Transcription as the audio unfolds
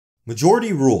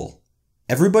Majority rule.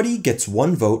 Everybody gets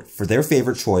one vote for their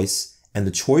favorite choice, and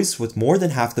the choice with more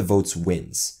than half the votes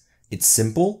wins. It's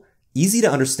simple, easy to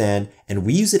understand, and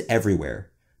we use it everywhere.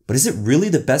 But is it really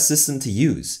the best system to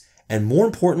use? And more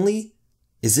importantly,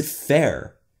 is it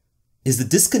fair? Is the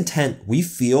discontent we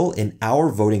feel in our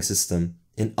voting system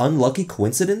an unlucky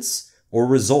coincidence or a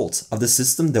result of the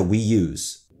system that we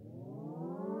use?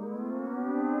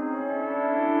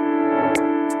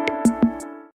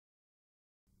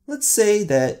 Let's say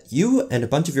that you and a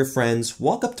bunch of your friends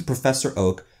walk up to Professor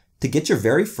Oak to get your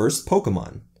very first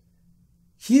Pokemon.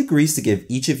 He agrees to give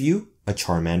each of you a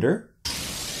Charmander,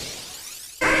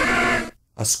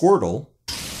 a Squirtle,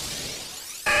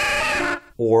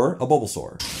 or a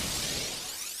Bulbasaur.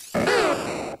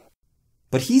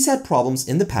 But he's had problems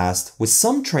in the past with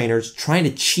some trainers trying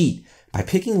to cheat by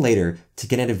picking later to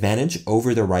get an advantage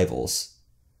over their rivals.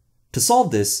 To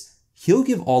solve this, he'll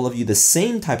give all of you the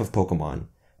same type of Pokemon,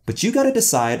 but you gotta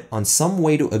decide on some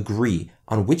way to agree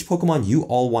on which Pokemon you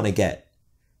all want to get.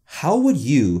 How would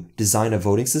you design a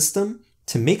voting system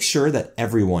to make sure that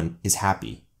everyone is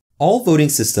happy? All voting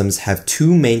systems have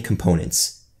two main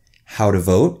components: how to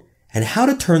vote and how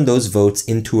to turn those votes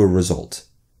into a result.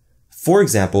 For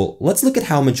example, let's look at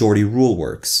how majority rule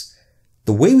works.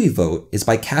 The way we vote is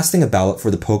by casting a ballot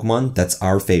for the Pokemon that's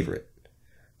our favorite.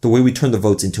 The way we turn the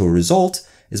votes into a result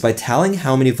is by tallying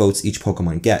how many votes each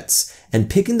Pokemon gets, and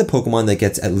picking the Pokemon that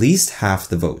gets at least half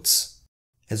the votes.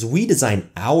 As we design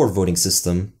our voting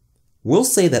system, we'll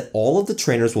say that all of the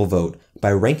trainers will vote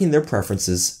by ranking their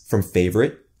preferences from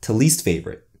favorite to least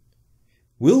favorite.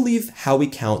 We'll leave how we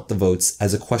count the votes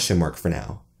as a question mark for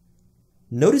now.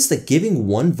 Notice that giving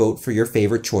one vote for your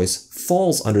favorite choice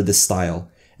falls under this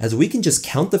style, as we can just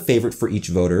count the favorite for each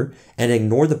voter and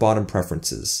ignore the bottom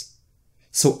preferences.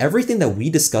 So everything that we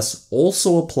discuss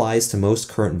also applies to most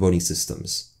current voting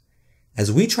systems. As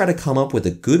we try to come up with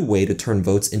a good way to turn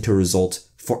votes into a result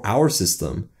for our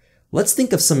system, let's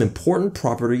think of some important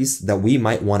properties that we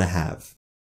might want to have.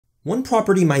 One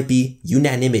property might be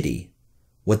unanimity.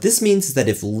 What this means is that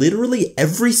if literally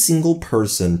every single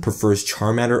person prefers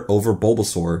Charmander over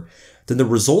Bulbasaur, then the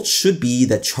result should be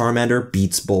that Charmander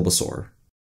beats Bulbasaur.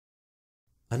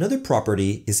 Another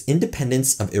property is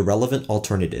independence of irrelevant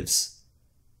alternatives.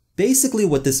 Basically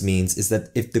what this means is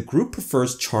that if the group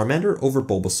prefers Charmander over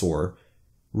Bulbasaur,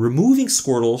 removing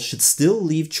Squirtle should still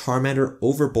leave Charmander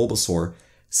over Bulbasaur,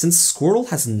 since Squirtle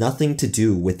has nothing to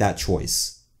do with that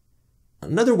choice.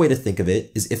 Another way to think of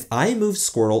it is if I move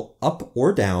Squirtle up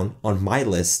or down on my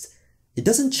list, it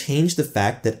doesn't change the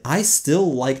fact that I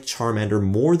still like Charmander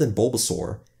more than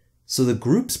Bulbasaur, so the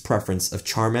group's preference of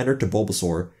Charmander to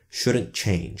Bulbasaur shouldn't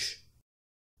change.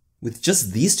 With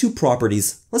just these two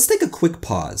properties, let's take a quick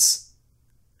pause.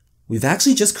 We've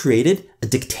actually just created a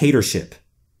dictatorship.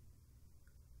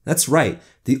 That's right,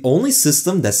 the only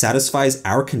system that satisfies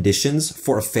our conditions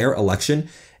for a fair election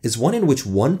is one in which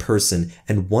one person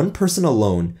and one person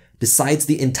alone decides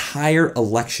the entire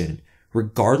election,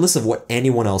 regardless of what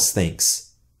anyone else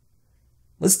thinks.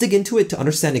 Let's dig into it to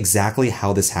understand exactly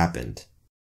how this happened.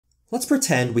 Let's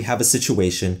pretend we have a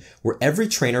situation where every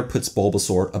trainer puts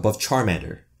Bulbasaur above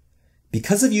Charmander.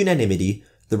 Because of unanimity,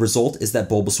 the result is that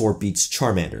Bulbasaur beats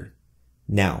Charmander.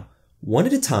 Now, one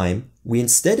at a time, we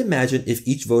instead imagine if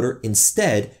each voter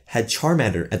instead had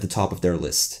Charmander at the top of their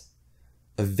list.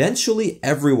 Eventually,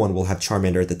 everyone will have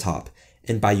Charmander at the top,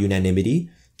 and by unanimity,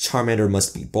 Charmander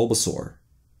must beat Bulbasaur.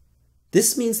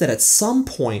 This means that at some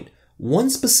point, one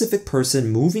specific person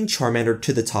moving Charmander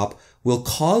to the top will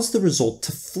cause the result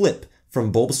to flip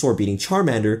from Bulbasaur beating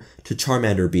Charmander to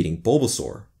Charmander beating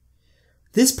Bulbasaur.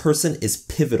 This person is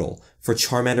pivotal for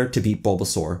Charmander to beat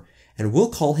Bulbasaur, and we'll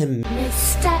call him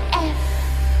Mr.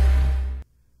 F.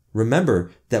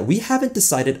 Remember that we haven't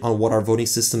decided on what our voting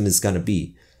system is going to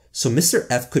be, so Mr.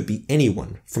 F could be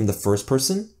anyone from the first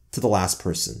person to the last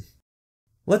person.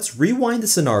 Let's rewind the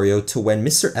scenario to when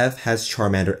Mr. F has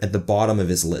Charmander at the bottom of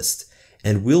his list,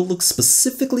 and we'll look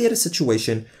specifically at a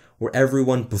situation where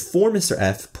everyone before Mr.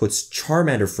 F puts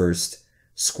Charmander first,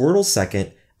 Squirtle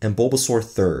second, and Bulbasaur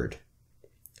third.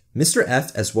 Mr.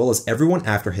 F, as well as everyone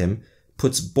after him,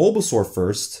 puts Bulbasaur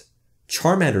first,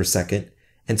 Charmander second,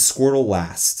 and Squirtle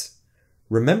last.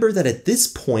 Remember that at this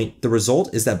point, the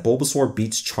result is that Bulbasaur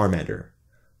beats Charmander.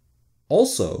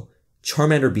 Also,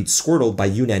 Charmander beats Squirtle by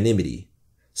unanimity.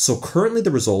 So currently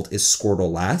the result is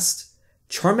Squirtle last,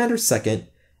 Charmander second,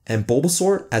 and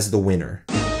Bulbasaur as the winner.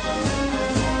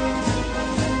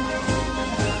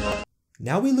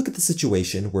 Now we look at the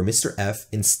situation where Mr. F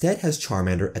instead has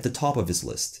Charmander at the top of his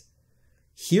list.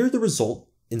 Here the result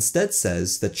instead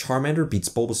says that Charmander beats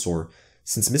Bulbasaur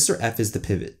since Mr. F is the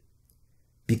pivot.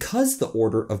 because the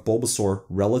order of Bulbasaur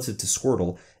relative to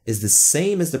Squirtle is the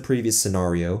same as the previous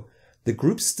scenario, the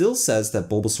group still says that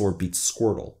Bulbasaur beats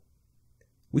Squirtle.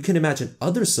 We can imagine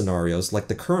other scenarios like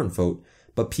the current vote,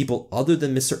 but people other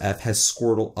than Mr. F has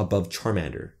Squirtle above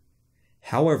Charmander.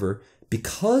 However,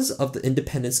 because of the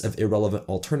independence of irrelevant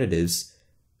alternatives,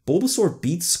 Bulbasaur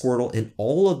beats Squirtle in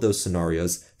all of those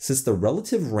scenarios since the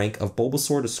relative rank of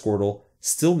Bulbasaur to Squirtle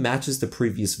still matches the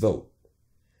previous vote.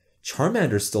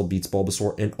 Charmander still beats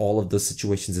Bulbasaur in all of those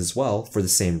situations as well for the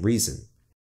same reason.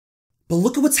 But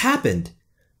look at what's happened!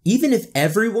 Even if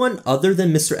everyone other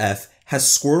than Mr. F has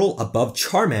Squirtle above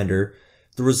Charmander,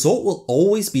 the result will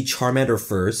always be Charmander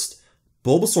first,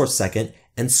 Bulbasaur second,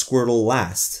 and Squirtle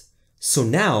last. So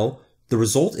now, the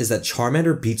result is that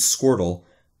Charmander beats Squirtle,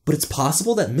 but it's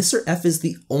possible that Mr. F is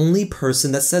the only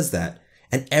person that says that,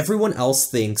 and everyone else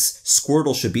thinks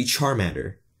Squirtle should beat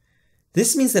Charmander.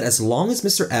 This means that as long as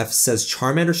Mr. F says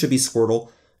Charmander should be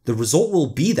Squirtle, the result will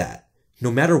be that,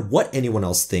 no matter what anyone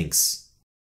else thinks.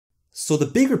 So the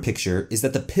bigger picture is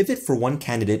that the pivot for one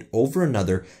candidate over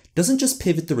another doesn't just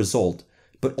pivot the result,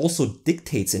 but also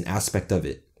dictates an aspect of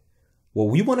it. What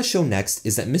we want to show next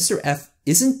is that Mr. F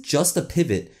isn't just a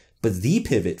pivot, but the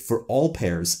pivot for all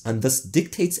pairs, and thus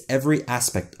dictates every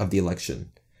aspect of the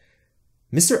election.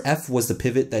 Mr. F was the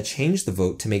pivot that changed the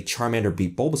vote to make Charmander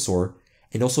beat Bulbasaur,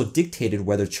 and also dictated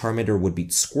whether Charmander would beat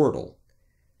Squirtle.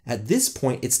 At this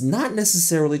point, it's not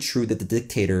necessarily true that the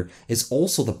dictator is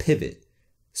also the pivot.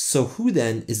 So who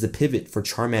then is the pivot for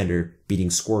Charmander beating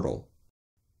Squirtle?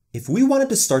 If we wanted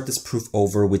to start this proof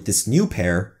over with this new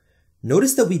pair,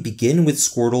 notice that we begin with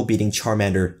Squirtle beating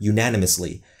Charmander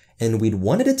unanimously, and we'd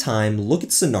one at a time look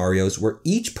at scenarios where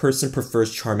each person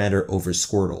prefers Charmander over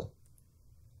Squirtle.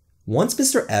 Once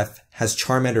Mr. F has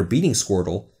Charmander beating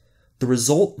Squirtle, the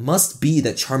result must be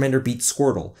that Charmander beats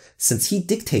Squirtle, since he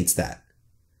dictates that.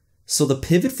 So the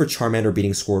pivot for Charmander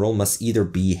beating Squirtle must either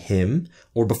be him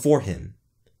or before him.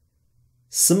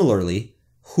 Similarly,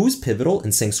 who's pivotal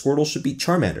in saying Squirtle should beat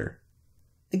Charmander?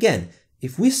 Again,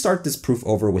 if we start this proof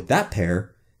over with that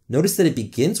pair, notice that it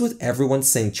begins with everyone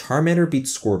saying Charmander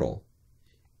beats Squirtle.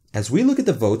 As we look at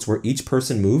the votes where each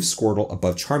person moves Squirtle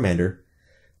above Charmander,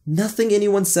 nothing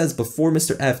anyone says before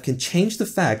Mr. F can change the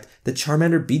fact that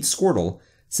Charmander beats Squirtle,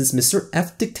 since Mr.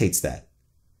 F dictates that.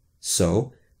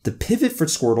 So, the pivot for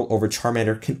Squirtle over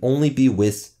Charmander can only be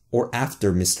with or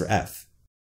after Mr. F.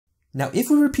 Now, if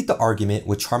we repeat the argument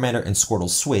with Charmander and Squirtle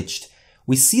switched,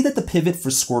 we see that the pivot for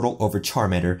Squirtle over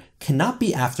Charmander cannot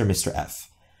be after Mr. F,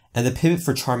 and the pivot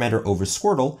for Charmander over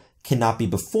Squirtle cannot be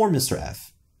before Mr.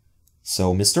 F.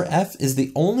 So Mr. F is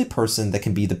the only person that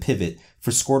can be the pivot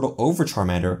for Squirtle over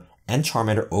Charmander and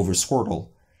Charmander over Squirtle,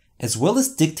 as well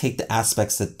as dictate the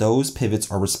aspects that those pivots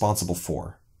are responsible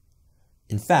for.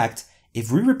 In fact,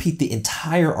 if we repeat the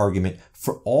entire argument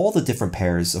for all the different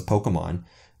pairs of Pokemon,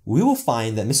 we will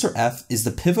find that Mr. F is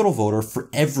the pivotal voter for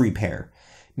every pair,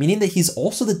 meaning that he's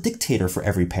also the dictator for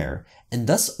every pair, and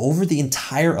thus over the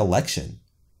entire election.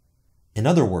 In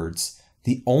other words,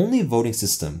 the only voting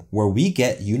system where we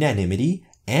get unanimity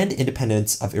and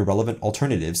independence of irrelevant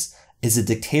alternatives is a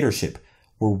dictatorship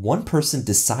where one person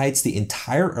decides the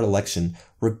entire election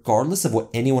regardless of what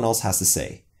anyone else has to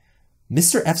say.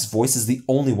 Mr. F's voice is the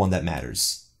only one that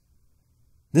matters.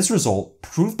 This result,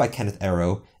 proved by Kenneth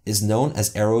Arrow, is known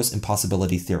as Arrow's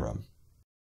Impossibility Theorem.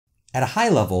 At a high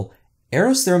level,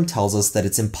 Arrow's theorem tells us that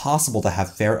it's impossible to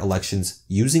have fair elections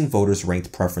using voters'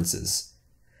 ranked preferences.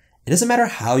 It doesn't matter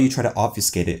how you try to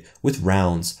obfuscate it with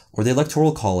rounds or the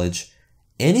Electoral College,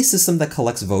 any system that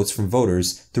collects votes from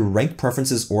voters through ranked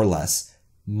preferences or less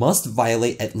must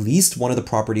violate at least one of the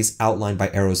properties outlined by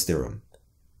Arrow's theorem.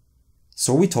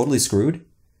 So are we totally screwed?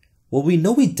 Well, we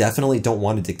know we definitely don't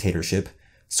want a dictatorship,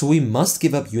 so we must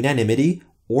give up unanimity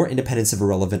or independence of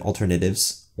irrelevant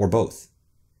alternatives, or both.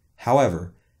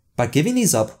 However, by giving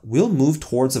these up, we'll move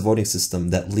towards a voting system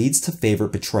that leads to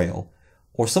favorite betrayal,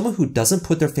 or someone who doesn't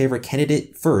put their favorite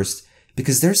candidate first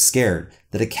because they're scared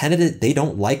that a candidate they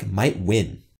don't like might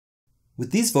win.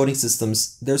 With these voting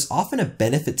systems, there's often a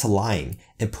benefit to lying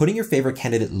and putting your favorite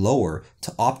candidate lower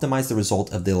to optimize the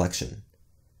result of the election.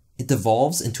 It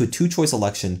devolves into a two-choice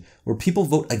election where people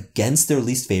vote against their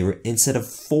least favorite instead of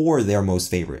for their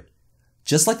most favorite,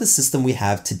 just like the system we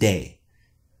have today.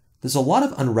 There's a lot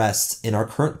of unrest in our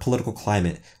current political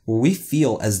climate where we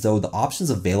feel as though the options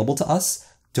available to us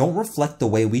don't reflect the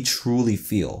way we truly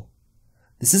feel.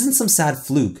 This isn't some sad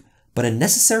fluke, but a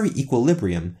necessary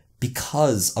equilibrium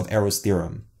because of Arrow's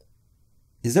theorem.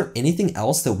 Is there anything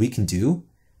else that we can do?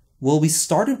 Well, we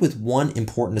started with one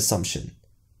important assumption.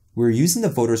 We're using the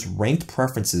voters' ranked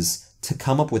preferences to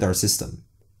come up with our system.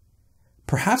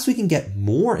 Perhaps we can get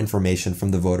more information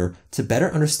from the voter to better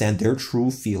understand their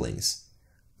true feelings.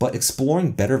 But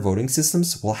exploring better voting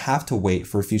systems will have to wait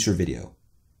for a future video.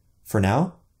 For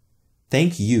now,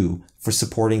 thank you for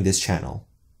supporting this channel.